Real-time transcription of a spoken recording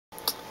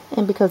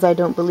And because I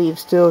don't believe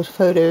still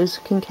photos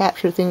can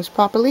capture things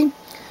properly,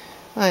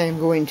 I am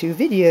going to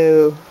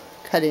video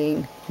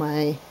cutting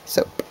my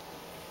soap.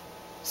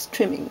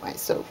 Trimming my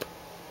soap.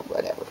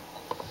 Whatever.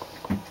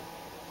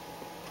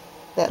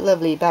 That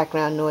lovely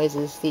background noise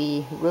is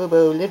the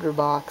Robo litter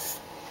box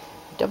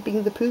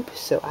dumping the poop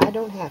so I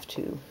don't have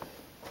to.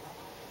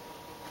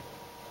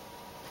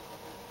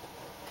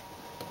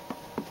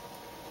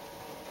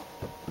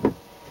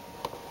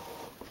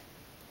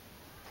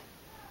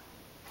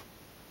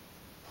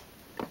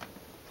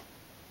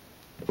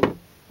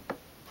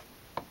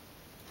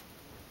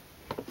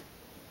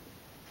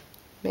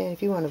 Man,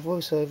 if you want a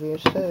voiceover, you're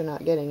so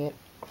not getting it.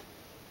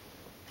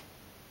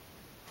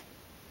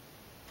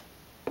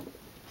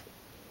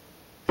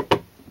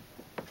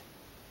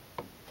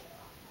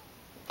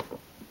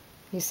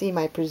 You see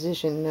my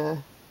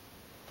precision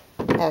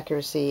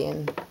accuracy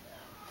in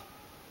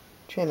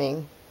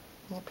trimming.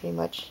 I pretty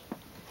much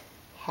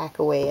hack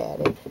away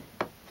at it.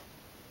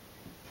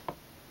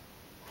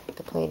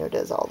 The planer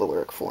does all the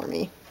work for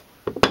me.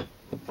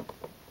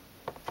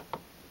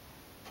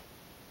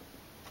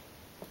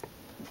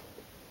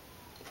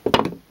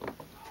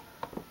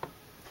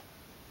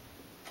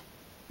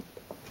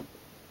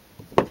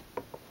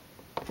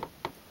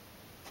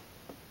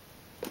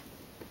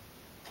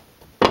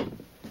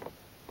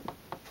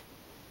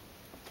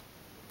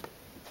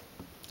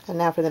 And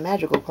now for the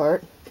magical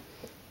part,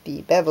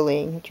 the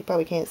beveling, which you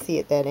probably can't see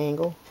at that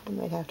angle. I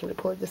might have to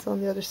record this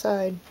on the other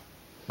side.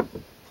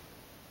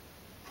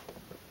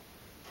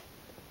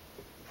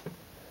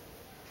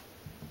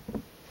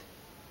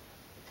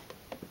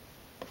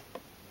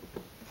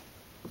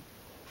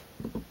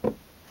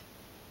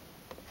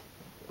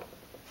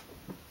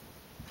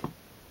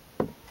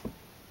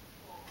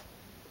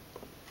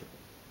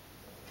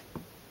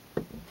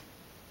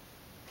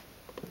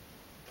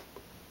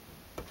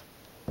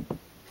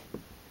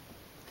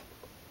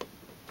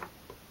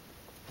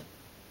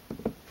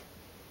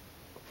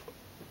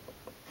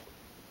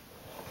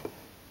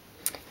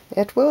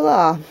 Et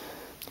voila!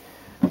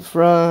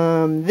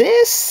 From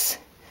this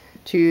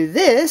to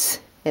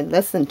this in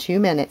less than 2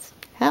 minutes.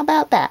 How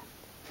about that?